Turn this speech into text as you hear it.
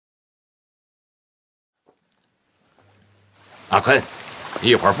阿坤，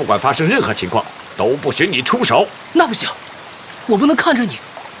一会儿不管发生任何情况，都不许你出手。那不行，我不能看着你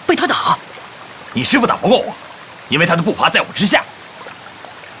被他打。你师傅打不过我，因为他的步伐在我之下。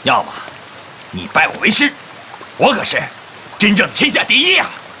要么你拜我为师，我可是真正的天下第一呀！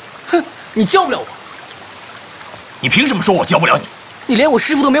哼，你教不了我。你凭什么说我教不了你？你连我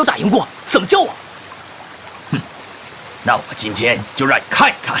师傅都没有打赢过，怎么教我？哼，那我今天就让你看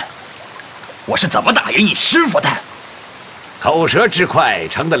一看，我是怎么打赢你师傅的。口舌之快，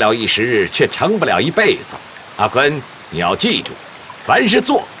成得了一时，却成不了一辈子。阿坤，你要记住，凡是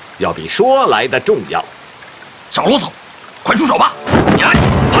做要比说来的重要。少啰嗦，快出手吧！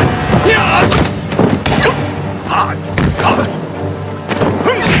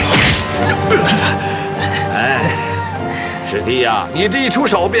哎，师弟呀，你这一出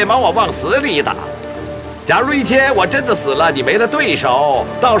手便把我往死里打。假如一天我真的死了，你没了对手，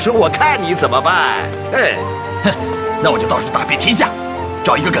到时候我看你怎么办？哎，哼，那我就到处打遍天下，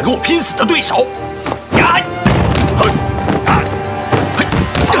找一个敢跟我拼死的对手。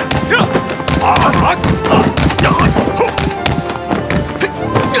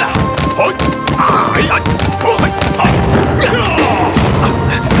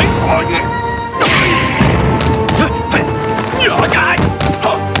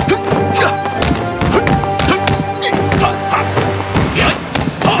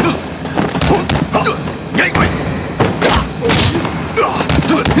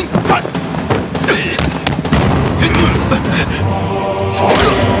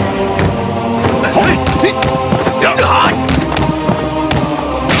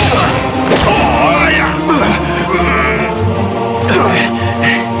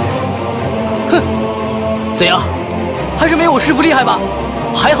怎样？还是没有我师傅厉害吧？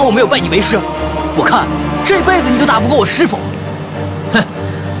还好我没有拜你为师，我看这辈子你都打不过我师傅。哼，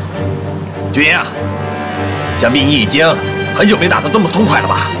君言啊，想必你已经很久没打得这么痛快了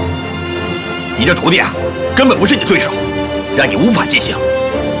吧？你这徒弟啊，根本不是你对手，让你无法践行。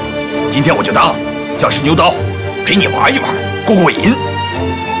今天我就当叫石牛刀，陪你玩一玩，过过瘾。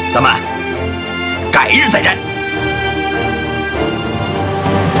咱们改日再战。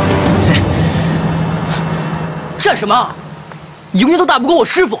战什么？你永远都打不过我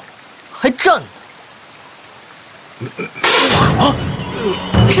师傅，还战呢？啊！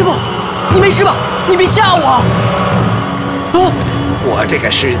师傅，你没事吧？你别吓我！啊！我这个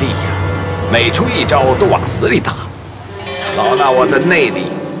师弟呀，每出一招都往死里打，老衲我的内力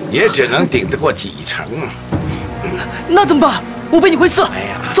也只能顶得过几成。那怎么办？我被你会死！哎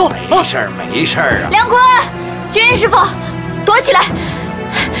呀，走，没事儿，没事儿啊。梁坤，军师傅，躲起来！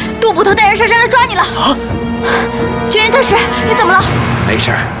杜捕头带人上山来抓你了！啊！军人大师，你怎么了？没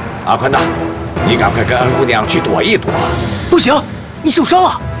事儿，阿坤呐，你赶快跟安姑娘去躲一躲。不行，你受伤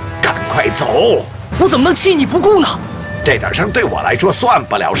了，赶快走！我怎么能弃你不顾呢？这点伤对我来说算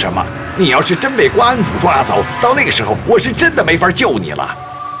不了什么。你要是真被公安府抓走，到那个时候我是真的没法救你了。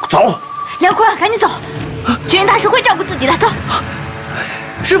走，梁坤，赶紧走！军人大师会照顾自己的，走。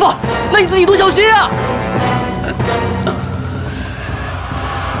师傅，那你自己多小心啊！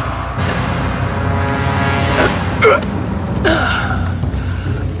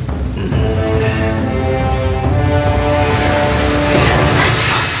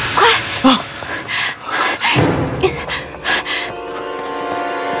快！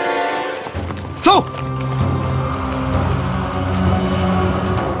走！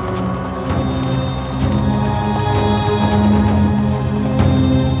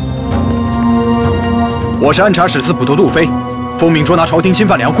我是安察使司捕头杜飞，奉命捉拿朝廷钦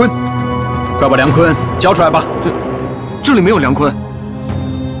犯梁坤，快把梁坤交出来吧！这里没有梁坤。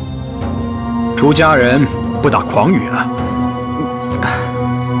出家人不打诳语啊！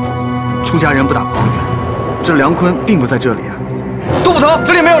出家人不打诳语，这梁坤并不在这里啊！杜捕头，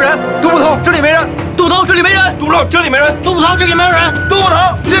这里没有人！杜捕头，这里没人！杜捕头，这里没人！杜捕头，这里没人！杜捕头，这里没有人！杜捕头，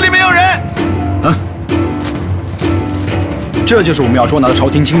这里没有人！嗯，这就是我们要捉拿的朝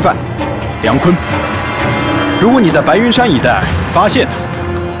廷钦犯梁坤。如果你在白云山一带发现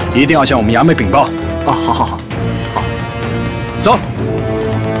他，一定要向我们衙门禀报。啊，好好好，好，走。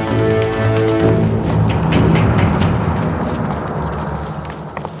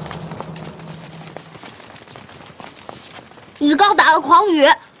你刚打了诳语，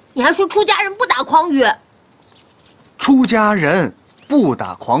你还说出家人不打诳语？出家人不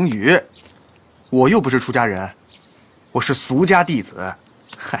打诳语，我又不是出家人，我是俗家弟子。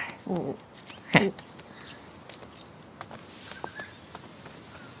嗨，嘿。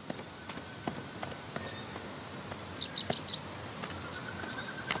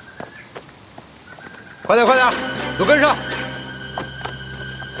快点，快点，都跟上！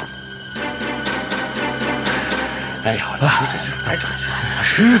哎呀，来这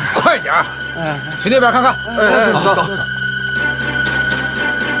是，快点儿！去那边看看。走走。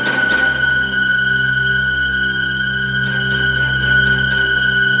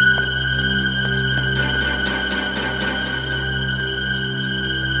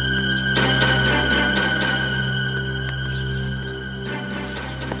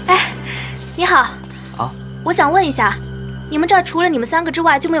哎，你好。啊，我想问一下，你们这儿除了你们3个之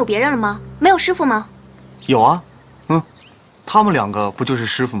外就没有别人了吗？没有师傅吗？有啊，他们2个不就是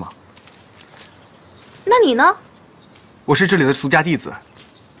师傅吗？那你呢？我是这里的俗家弟子。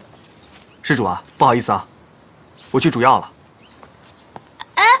施主啊，不好意思啊，我去煮药了。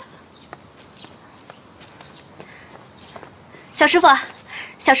哎，小师傅，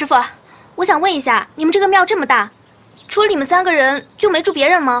小师傅，我想问一下，你们这个庙这么大，除了你们3个人就没住别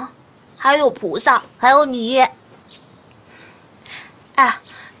人吗？还有菩萨，还有你。哎，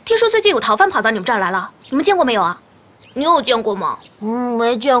听说最近有逃犯跑到你们这儿来了，你们见过没有啊？你有见过吗？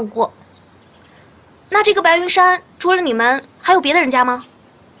没见过。那这个白云山除了你们，还有别的人家吗？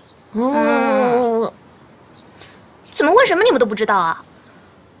怎么问什么你们都不知道啊？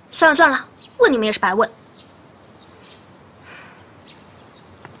算了算了，问你们也是白问。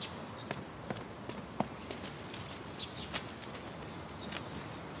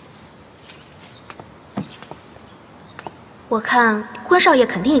我看关少爷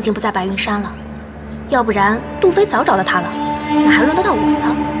肯定已经不在白云山了，要不然杜飞早找到他了，哪还轮得到我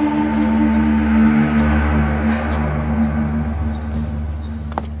呢？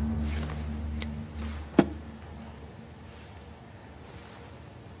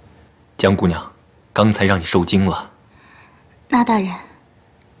江姑娘，刚才让你受惊了。那大人，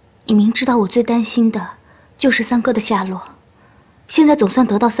你明知道我最担心的就是三哥的下落，现在总算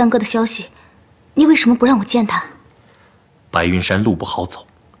得到三哥的消息，你为什么不让我见他？白云山路不好走，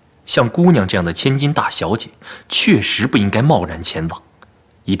像姑娘这样的千金大小姐，确实不应该贸然前往。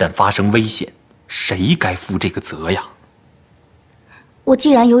一旦发生危险，谁该负这个责呀？我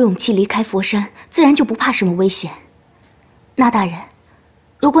既然有勇气离开佛山，自然就不怕什么危险。那大人，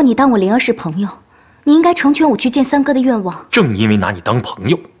如果你当我灵儿是朋友，你应该成全我去见三哥的愿望。正因为拿你当朋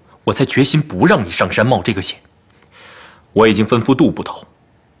友，我才决心不让你上山冒这个险。我已经吩咐杜捕头，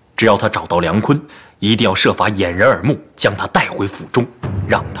只要他找到梁坤，一定要设法掩人耳目，将他带回府中，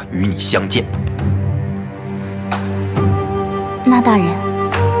让他与你相见。那大人，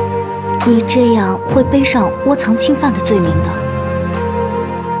你这样会背上窝藏侵犯的罪名的。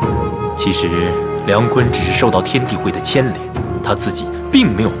其实梁坤只是受到天地会的牵连，他自己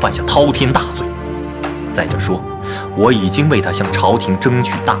并没有犯下滔天大罪。再者说，我已经为他向朝廷争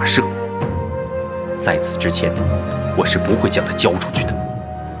取大赦，在此之前，我是不会将他交出去的。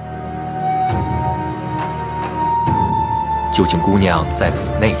就请姑娘在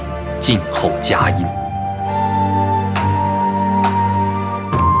府内静候佳音。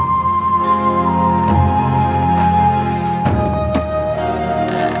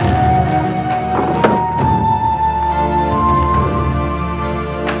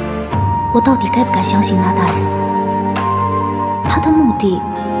我到底该不该相信那大人？他的目的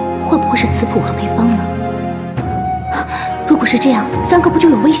会不会是词谱和配方呢？如果是这样，三哥不就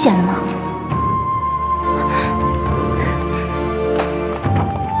有危险了吗？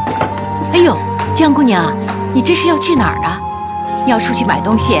哎呦，江姑娘，你这是要去哪儿啊？要出去买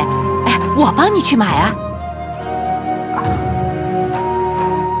东西？哎，我帮你去买啊。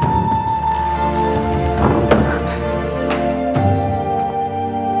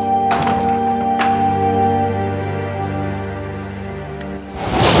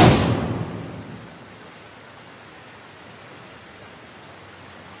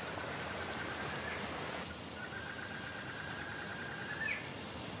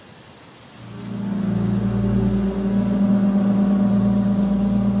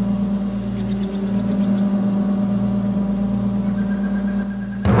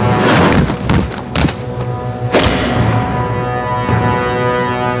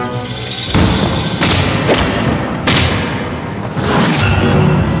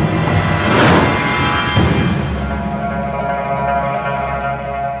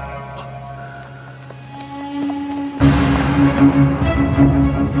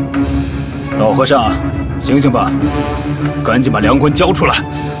老和尚，醒醒吧，赶紧把梁坤交出来！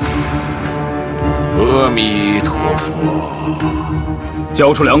阿弥陀佛，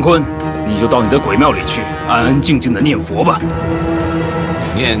交出梁坤，你就到你的鬼庙里去，安安静静的念佛吧。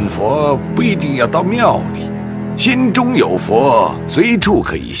念佛不一定要到庙里，心中有佛，随处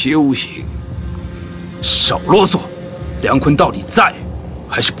可以修行。少啰嗦，梁坤到底在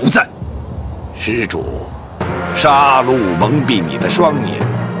还是不在？施主，杀戮蒙蔽你的双眼，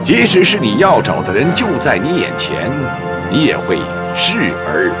即使是你要找的人就在你眼前，你也会视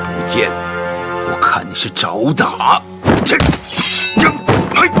而不见。我看你是找打。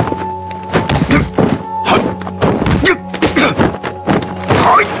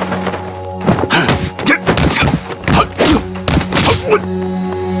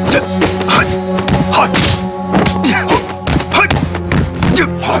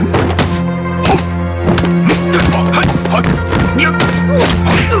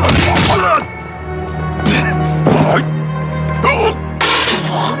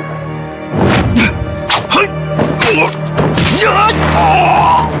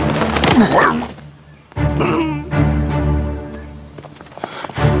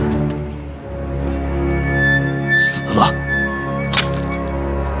死了，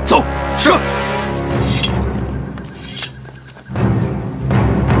走，是。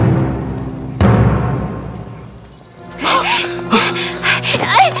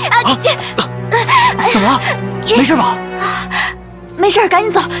怎么了？没事吧？没事，赶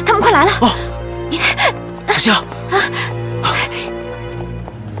紧走，他们快来了。哦，小心啊！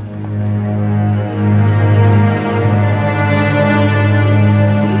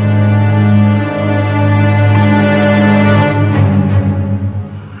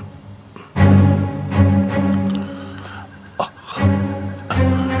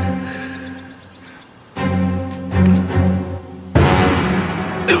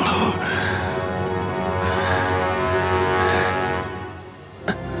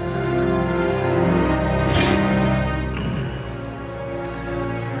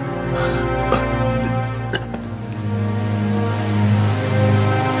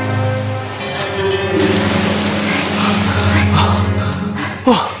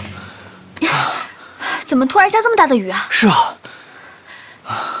怎么突然下这么大的雨啊？是啊。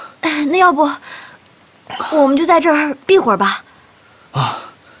那要不我们就在这儿避会儿吧？啊。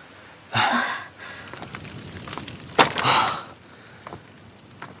哎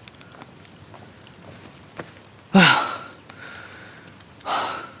呀！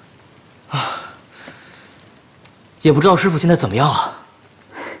也不知道师傅现在怎么样了。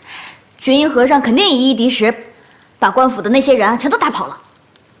绝阴和尚肯定以一敌十，把官府的那些人全都打跑了。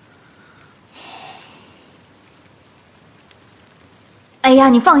哎呀，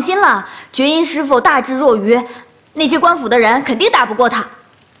你放心了，绝阴师傅大智若愚，那些官府的人肯定打不过他。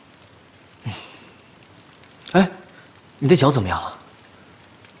哎，你的脚怎么样了？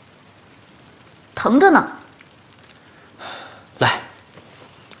疼着呢。来，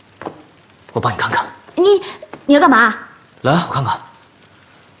我帮你看看。你要干嘛？来，我看看。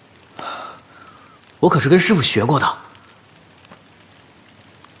我可是跟师傅学过的。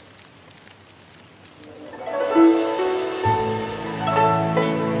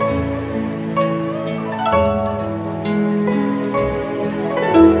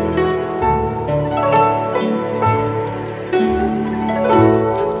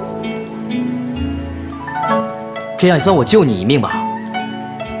这样也算我救你一命吧。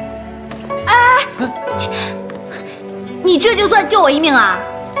你这就算救我一命啊！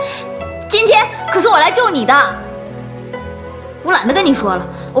今天可是我来救你的。我懒得跟你说了，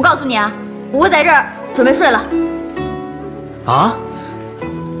我告诉你啊，我会在这儿准备睡了。啊？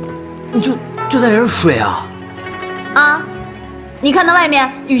你就在这儿睡啊？啊！你看那外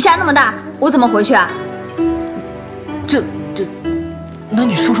面雨下那么大，我怎么回去啊？这男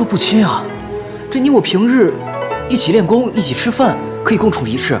女授受不亲啊！这你我平日一起练功，一起吃饭，可以共处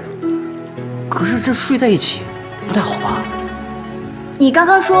一室。可是这睡在一起不太好吧？你刚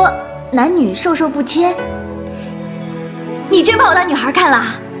刚说男女授受不亲，你真把我当女孩看了？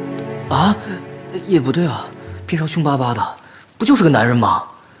啊，也不对啊，平常凶巴巴的，不就是个男人吗？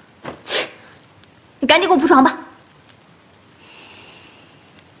切！你赶紧给我铺床吧。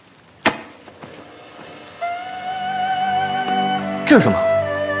这是什么？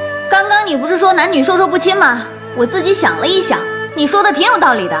刚刚你不是说男女授受不亲吗？我自己想了一想，你说的挺有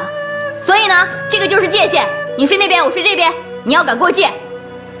道理的。所以呢，这个就是界限，你睡那边，我睡这边。你要敢过界，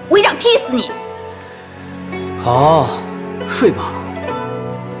我一掌劈死你！好，睡吧。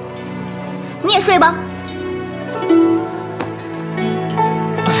你也睡吧。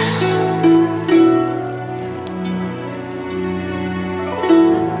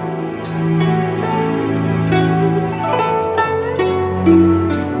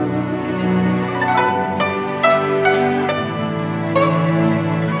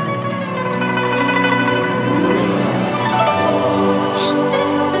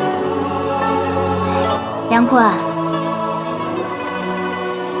梁坤，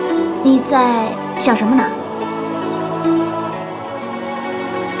你在想什么呢？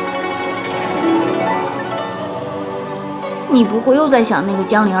你不会又在想那个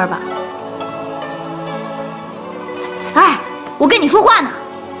江灵儿吧？哎，我跟你说话呢。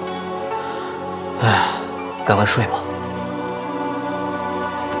哎，赶快睡吧。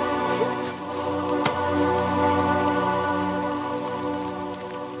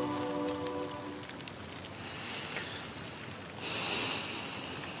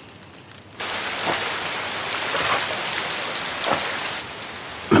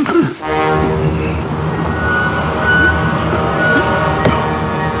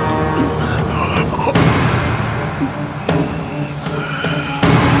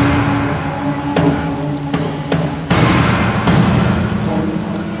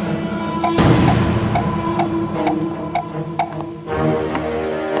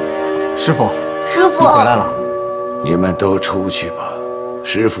师傅，师傅回来了。你们都出去吧，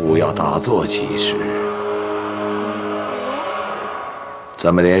师傅要打坐起誓。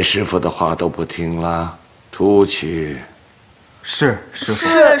怎么连师傅的话都不听了？出去。是师傅。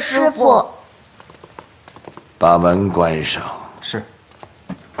是师傅。把门关上。是。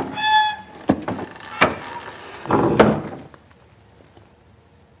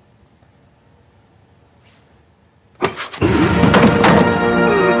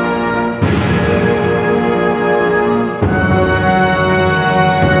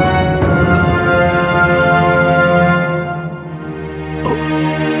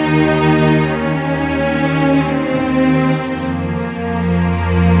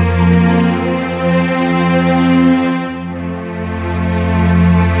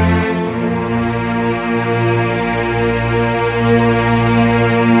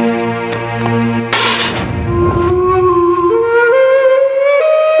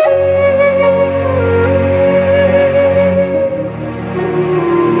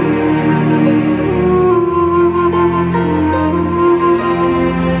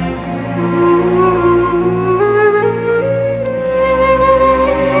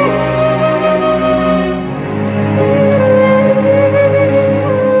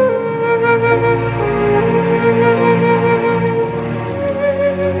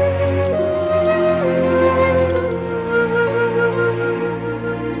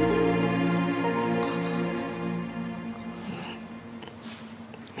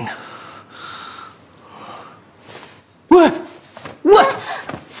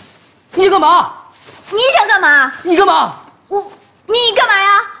干嘛？你想干嘛？你干嘛？你干嘛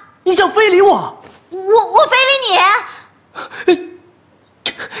呀？你想非礼我？我非礼你？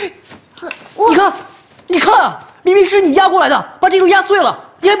你看啊，明明是你压过来的，把这都压碎了，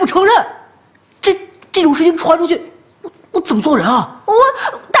你还不承认？这种事情传出去，我怎么做人啊？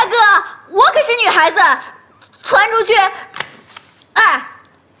大哥，我可是女孩子，传出去，哎，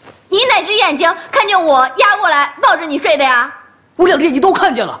你哪只眼睛看见我压过来抱着你睡的呀？我两只眼睛都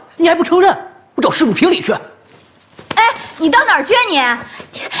看见了，你还不承认？我找师傅评理去。哎，你到哪儿去啊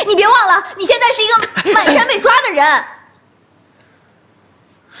你别忘了，你现在是一个满山被抓的人。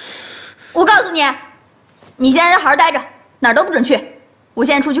我告诉你，你现在好好待着，哪儿都不准去。我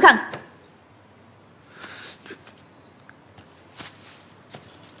现在出去看看。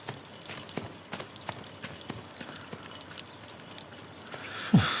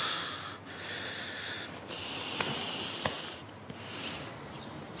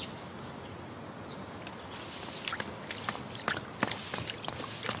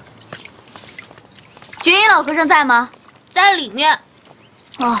觉音老和尚在吗？在里面。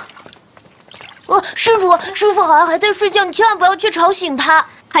哦，师傅好像还在睡觉，你千万不要去吵醒他。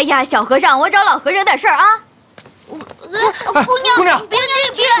哎呀，小和尚，我找老和尚点事儿啊。姑娘，别进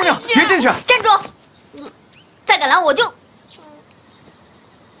去！姑娘，别进去！站住！再敢拦我就……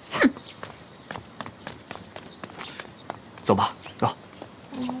哼！走吧，走。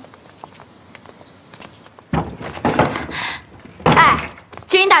哎，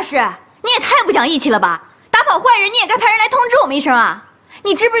觉音大师，你也太不讲义气了吧！打跑坏人，你也该派人来通知我们一声啊！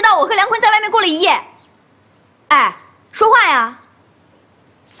你知不知道我和梁坤在外面过了一夜？哎，说话呀！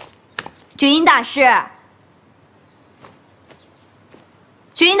觉音大师，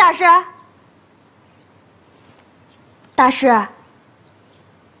觉音大师，大师，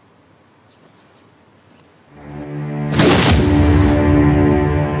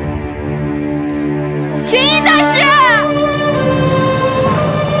觉音大师。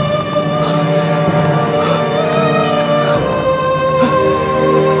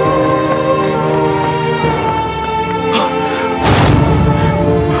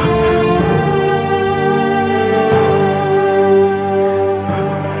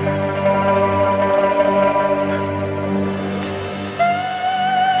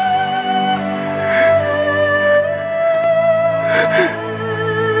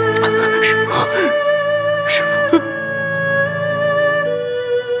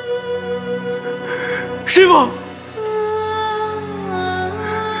师傅，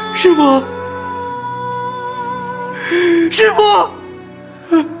师傅，师傅！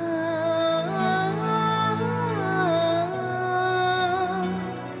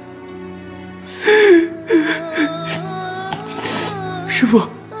师傅，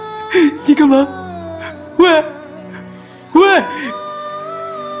你干嘛？喂，喂，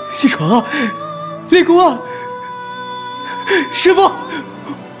起床啊，练功啊！师傅，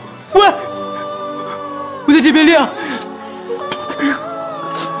喂，我在这边练啊。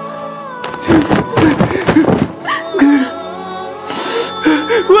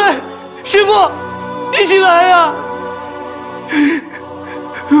喂，师傅，你起来呀！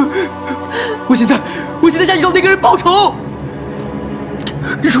我现在下去找那个人报仇。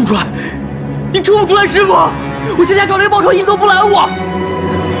你出不出来？你出不出来，师傅！我现在找那人报仇，你都不拦我。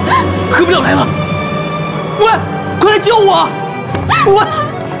何不了来了！喂，快来救我！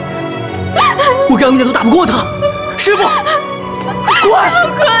我刚刚都打不过他，师傅，快！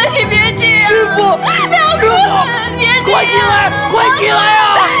快，你别这样！师傅，师傅，别这样！快起来！快起来啊！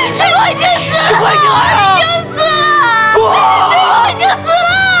师傅已经死了！快起来啊！已经死了！师傅已经死了！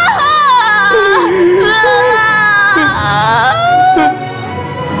死了！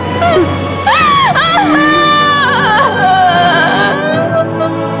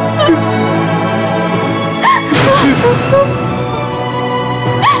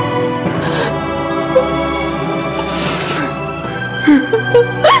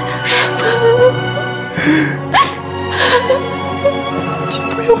请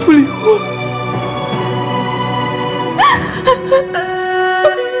不要不理我。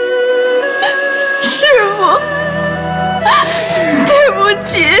师傅，对不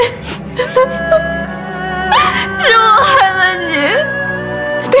起，是我害了你，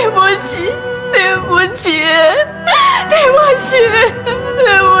对不起，对不起，对不起，对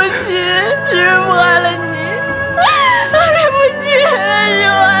不起，是我害了你，对不起，是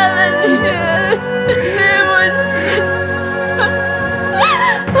我害了你，对不起。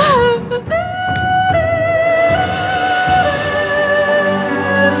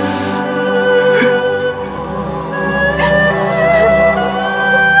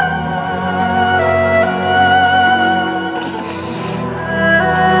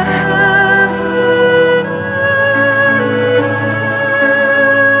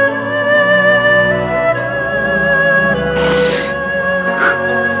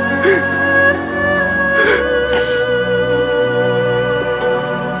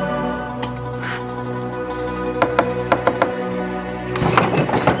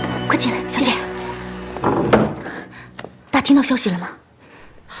听到消息了吗？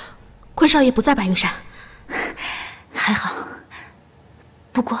坤少爷不在白云山，还好。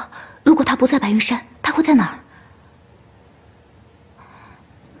不过，如果他不在白云山，他会在哪儿？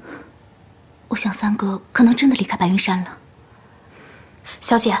我想三哥可能真的离开白云山了。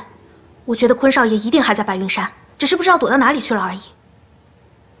小姐，我觉得坤少爷一定还在白云山，只是不知道躲到哪里去了而已。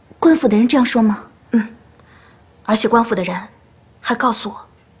官府的人这样说吗？而且官府的人还告诉我，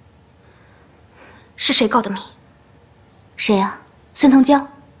是谁告的密。谁呀？孙腾蛟？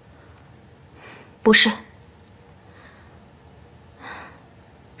不是，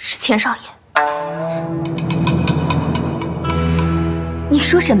是钱少爷。你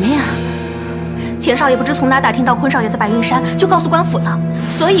说什么呀？钱少爷不知从哪打听到坤少爷在白云山，就告诉官府了，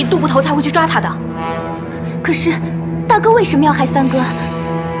所以杜捕头才会去抓他的。可是，大哥为什么要害三哥？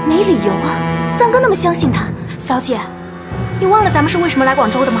没理由啊！三哥那么相信他。小姐，你忘了咱们是为什么来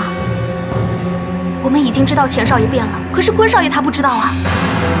广州的吗？我们已经知道钱少爷变了，可是坤少爷他不知道啊。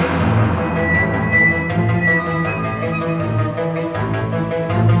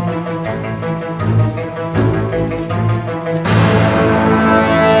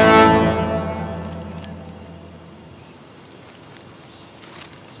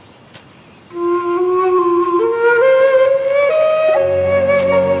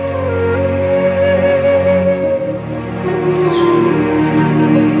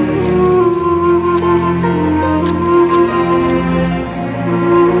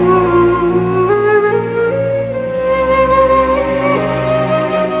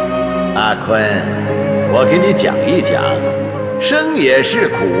我给你讲一讲，生也是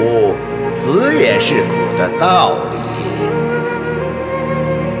苦，死也是苦的道理。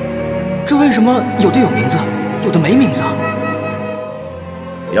这为什么有的有名字，有的没名字啊？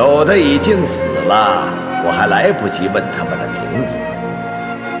有的已经死了，我还来不及问他们的名字。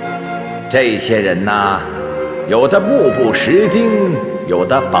这些人呐，有的目不识丁，有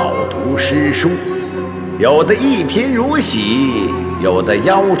的饱读诗书，有的一贫如洗，有的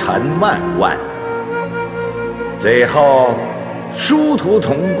腰缠万贯。最后殊途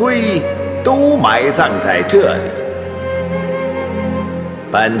同归，都埋葬在这里。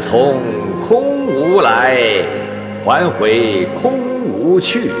本从空无来，还回空无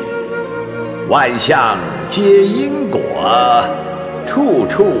去。万象皆因果，处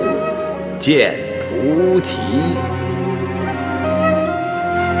处见菩提。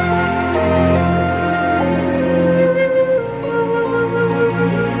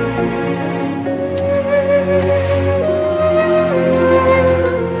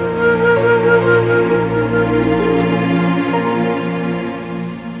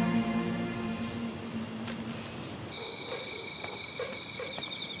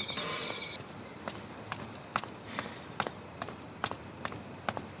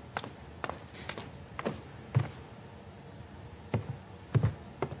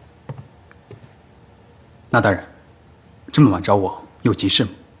那大人，这么晚找我有急事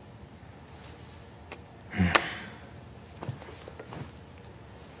吗？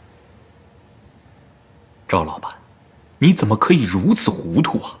赵老板，你怎么可以如此糊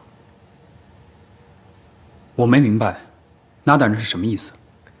涂啊？我没明白，那大人是什么意思？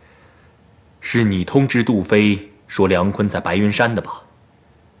是你通知杜飞说梁坤在白云山的吧？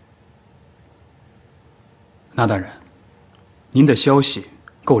那大人，您的消息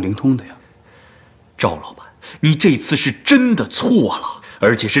够灵通的呀。赵老板，你这次是真的错了，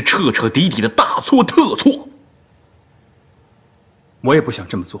而且是彻彻底底的大错特错。我也不想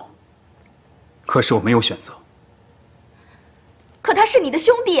这么做，可是我没有选择。可他是你的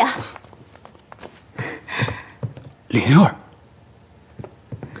兄弟啊！灵儿，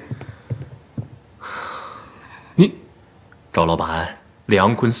你，赵老板，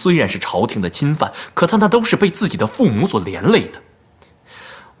梁坤虽然是朝廷的钦犯，可他那都是被自己的父母所连累的。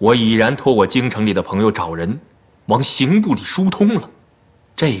我已然托我京城里的朋友找人，往刑部里疏通了。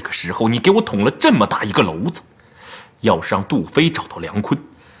这个时候，你给我捅了这么大一个篓子，要是让杜飞找到梁坤，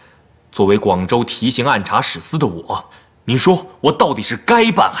作为广州提刑按察使司的我，您说我到底是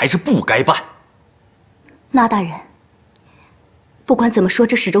该办还是不该办？那大人，不管怎么说，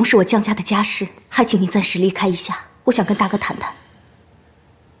这始终是我江家的家事，还请您暂时离开一下，我想跟大哥谈谈。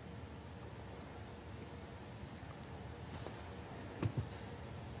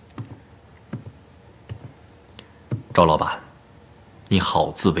赵老板，你好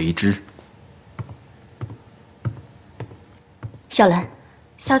自为之。小兰，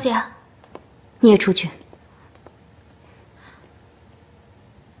小姐，你也出去。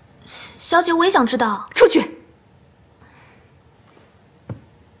小姐，我也想知道。出去。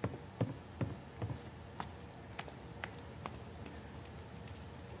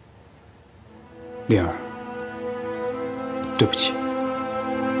灵儿，对不起。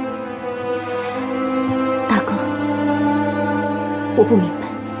我不明白，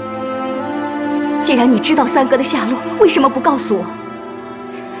既然你知道三哥的下落，为什么不告诉我，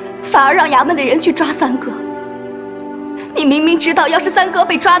反而让衙门的人去抓三哥？你明明知道，要是三哥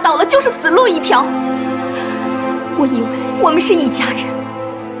被抓到了，就是死路一条。我以为我们是一家人，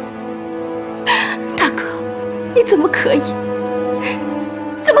大哥，你怎么可以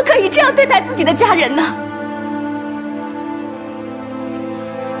这样对待自己的家人呢？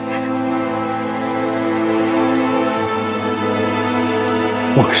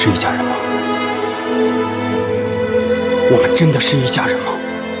我们是一家人吗？我们真的是一家人吗？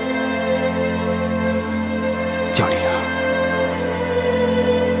教练啊，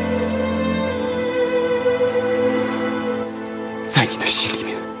在你的心里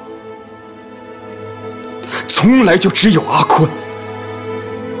面，从来就只有阿坤，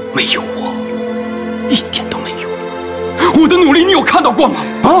没有我，一点都没有。我的努力你有看到过吗？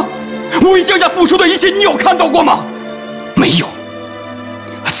啊，我为江家付出的一切你有看到过吗？没有。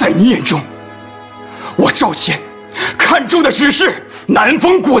在你眼中，我赵谦看重的只是南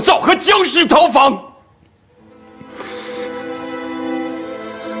风鼓噪和僵尸逃房。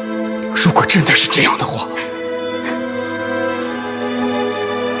如果真的是这样的话，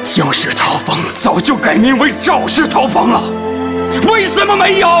僵尸逃房早就改名为赵氏逃房了，为什么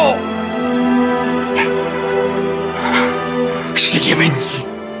没有？是因为你，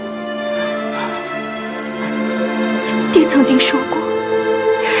爹曾经说过。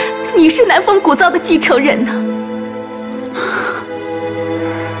你是南风鼓噪的继承人呢。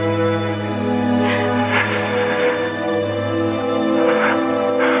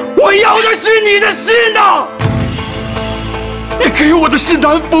我要的是你的心呐！你给我的是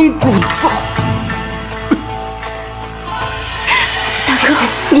南风鼓噪。大哥，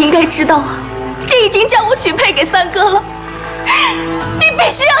你应该知道啊，爹已经将我许配给三哥了，你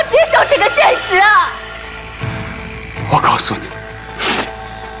必须要接受这个现实啊！我告诉你。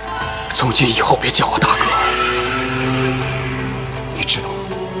从今以后别叫我大哥，你知道，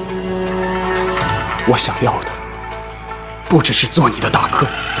我想要的不只是做你的大哥。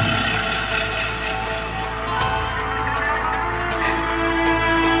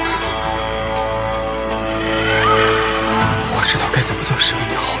我知道该怎么做是为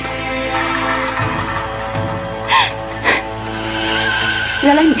你好的。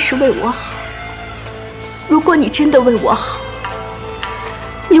原来你是为我好。如果你真的为我好，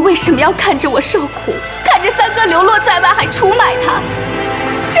你为什么要看着我受苦，看着三哥流落在外还出卖他？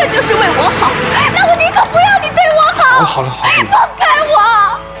这就是为我好，那我宁可不要你对我好。好了，你放开我！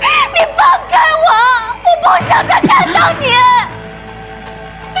你放开我！我不想再看到你！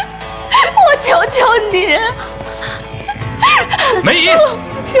我求求你！梅姨，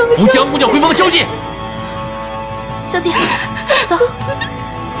扶江姑娘回房休息。小姐，走。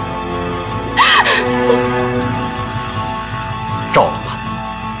赵老板，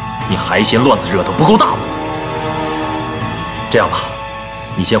你还嫌乱子惹得不够大吗？这样吧，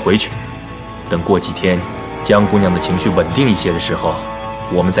你先回去，等过几天江姑娘的情绪稳定一些的时候，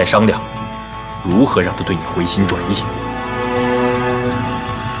我们再商量如何让她对你回心转意。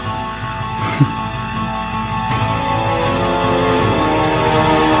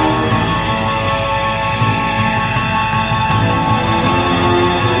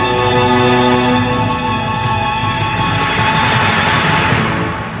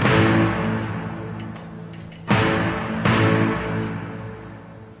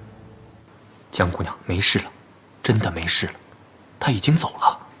江姑娘没事了，真的没事了，她已经走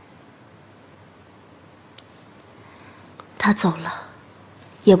了。她走了，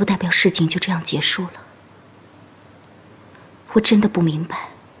也不代表事情就这样结束了。我真的不明白，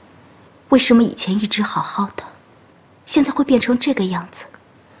为什么以前一直好好的，现在会变成这个样子。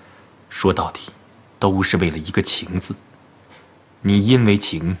说到底，都是为了一个情字。你因为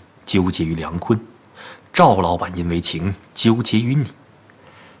情纠结于梁坤，赵老板因为情纠结于你。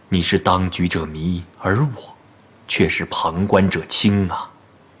你是当局者迷，而我却是旁观者清啊！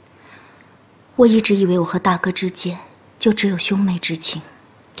我一直以为我和大哥之间就只有兄妹之情，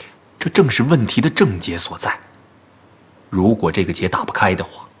这正是问题的症结所在。如果这个结打不开的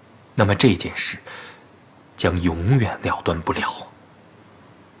话，那么这件事将永远了断不了。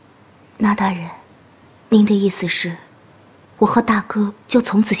那大人，您的意思是，我和大哥就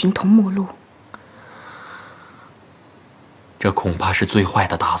从此形同陌路？这恐怕是最坏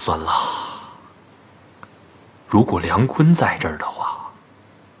的打算了。如果梁坤在这儿的话，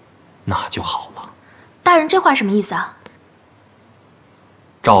那就好了。大人，这话什么意思啊？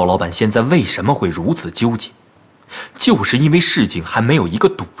赵老板现在为什么会如此纠结，就是因为事情还没有一个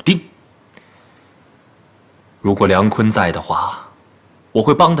笃定。如果梁坤在的话，我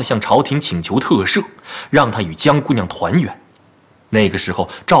会帮他向朝廷请求特赦，让他与江姑娘团圆。那个时候，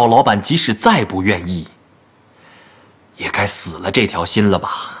赵老板即使再不愿意，也该死了这条心了吧？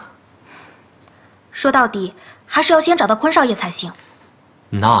说到底，还是要先找到坤少爷才行。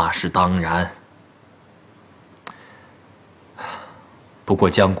那是当然。不过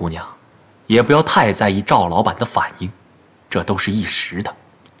江姑娘，也不要太在意赵老板的反应，这都是一时的。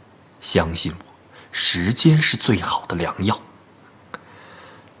相信我，时间是最好的良药。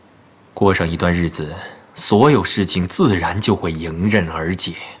过上一段日子，所有事情自然就会迎刃而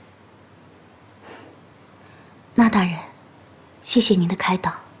解。那大人，谢谢您的开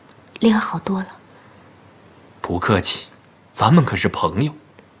导，灵儿好多了。不客气，咱们可是朋友，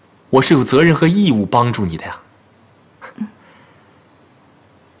我是有责任和义务帮助你的呀。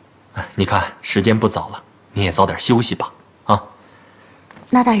你看时间不早了，你也早点休息吧，啊。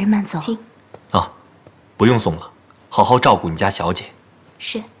那大人慢走。请。啊，不用送了，好好照顾你家小姐。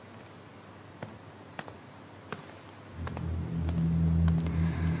是。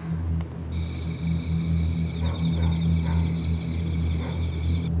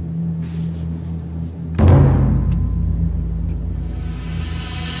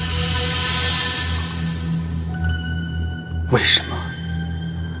为什么？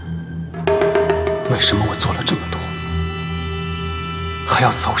为什么我做了这么多，还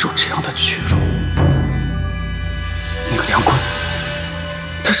要遭受这样的屈辱？那个梁坤，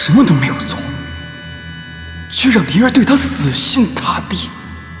他什么都没有做，却让灵儿对他死心塌地。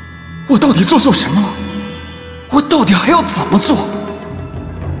我到底做错什么了？我到底还要怎么做？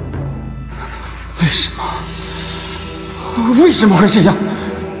为什么？为什么会这样？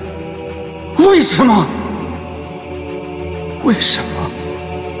为什么？为什么？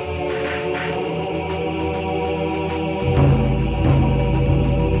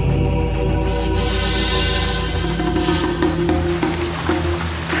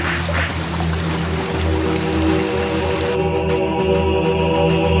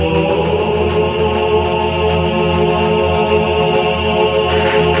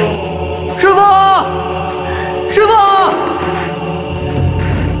师傅！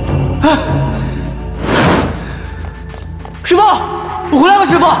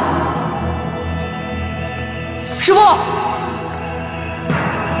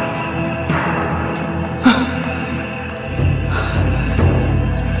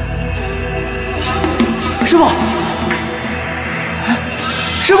师傅，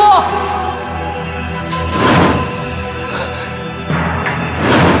师傅，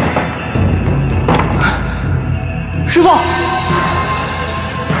师傅。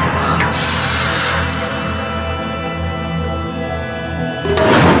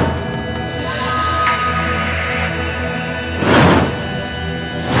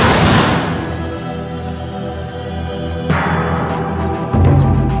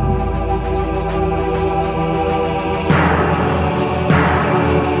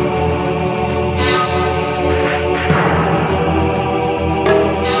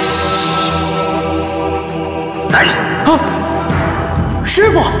 师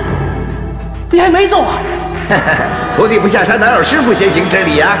傅，你还没走啊？徒弟不下山，哪有师傅先行之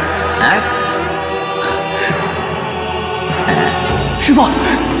礼呀？师傅，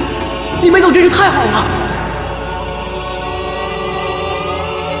你没走真是太好了。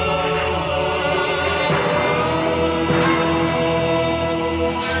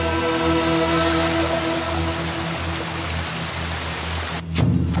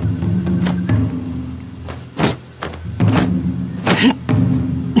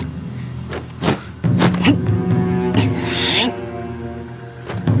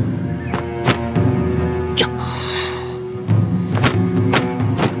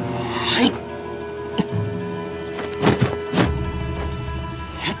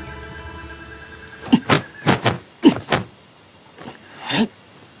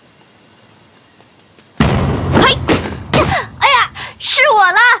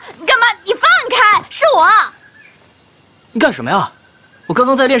你干什么呀？我刚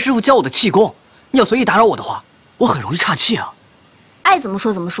刚在练师傅教我的气功，你要随意打扰我的话，我很容易岔气啊。爱怎么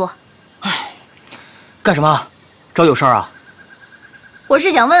说怎么说。哎，干什么？找有事儿啊？我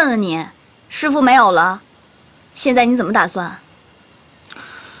是想问问你，师傅没有了，现在你怎么打算？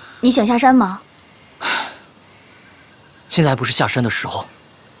你想下山吗？现在还不是下山的时候。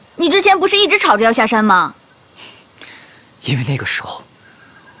你之前不是一直吵着要下山吗？因为那个时候，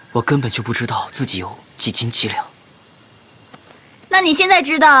我根本就不知道自己有几斤几两。 那你现在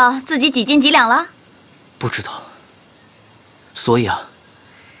知道自己几斤几两了？不知道。所以啊，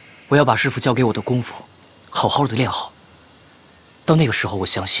我要把师傅教给我的功夫好好的练好。到那个时候，我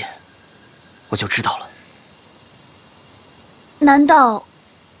相信我就知道了。难道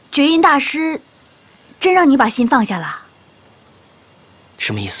绝音大师真让你把心放下了？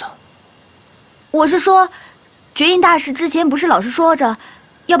什么意思啊？我是说，绝音大师之前不是老是说着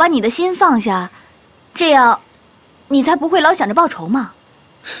要把你的心放下，这样。 你才不会老想着报仇嘛！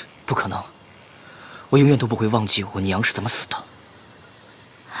不可能，我永远都不会忘记我娘是怎么死的。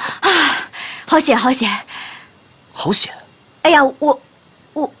啊，好险，好险，好险！哎呀，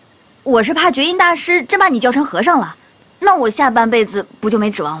我是怕绝音大师真把你教成和尚了，那我下半辈子不就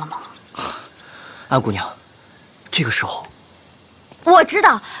没指望了吗？安姑娘，这个时候，我知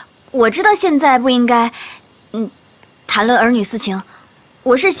道现在不应该，谈论儿女私情。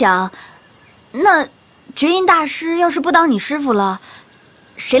我是想，那。 绝音大师要是不当你师傅了，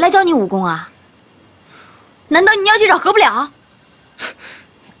谁来教你武功啊？难道你要去找和不了？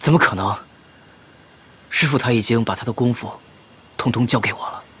怎么可能？师傅他已经把他的功夫，统统教给我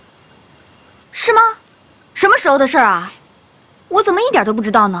了。是吗？什么时候的事儿啊？我怎么一点都不知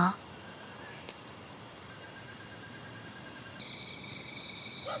道呢？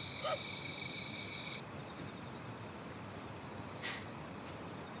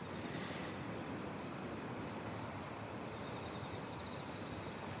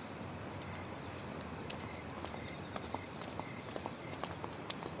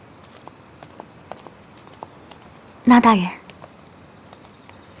那大人，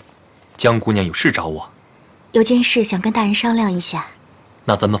江姑娘有事找我，有件事想跟大人商量一下。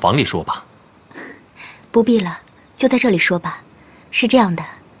那咱们房里说吧。不必了，就在这里说吧。是这样的，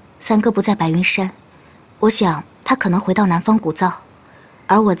三哥不在白云山，我想他可能回到南方古灶，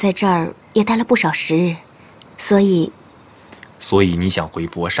而我在这儿也待了不少时日，所以你想回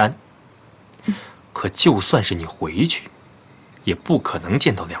佛山？可就算是你回去，也不可能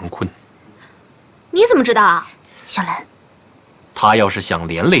见到梁坤。你怎么知道啊？ 小兰，他要是想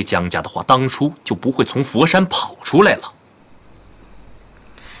连累江家的话，当初就不会从佛山跑出来了。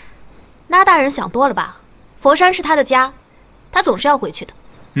那大人想多了吧？佛山是他的家，他总是要回去的。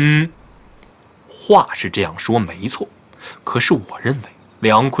话是这样说没错，可是我认为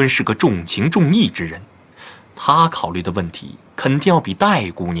梁坤是个重情重义之人，他考虑的问题肯定要比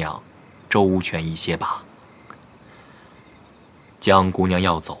戴姑娘周全一些吧。江姑娘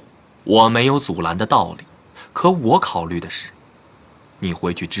要走，我没有阻拦的道理。 可我考虑的是，你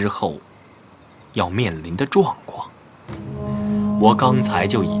回去之后要面临的状况。我刚才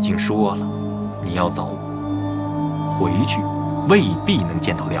就已经说了，你要走，回去未必能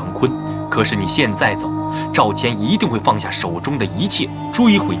见到梁坤，可是你现在走，赵谦一定会放下手中的一切，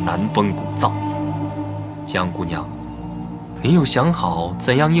追回南风古灶。江姑娘，你有想好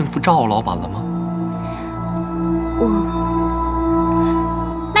怎样应付赵老板了吗？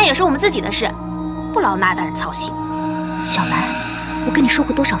那也是我们自己的事，不劳那大人操心。小兰，我跟你说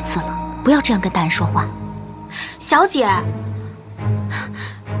过多少次了，不要这样跟大人说话。小姐，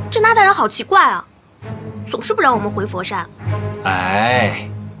这那大人好奇怪啊，总是不让我们回佛山。哎，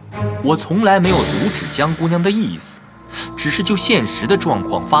我从来没有阻止江姑娘的意思，只是就现实的状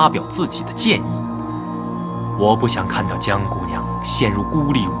况发表自己的建议。我不想看到江姑娘陷入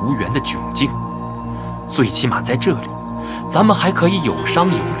孤立无援的窘境，最起码在这里，咱们还可以有商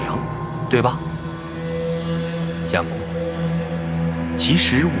有量，对吧？江姑娘，其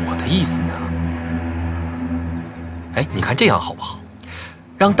实我的意思呢，哎，你看这样好不好？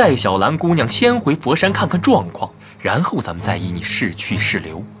让戴小兰姑娘先回佛山看看状况，然后咱们再议你是去是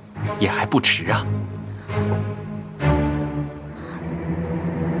留，也还不迟啊。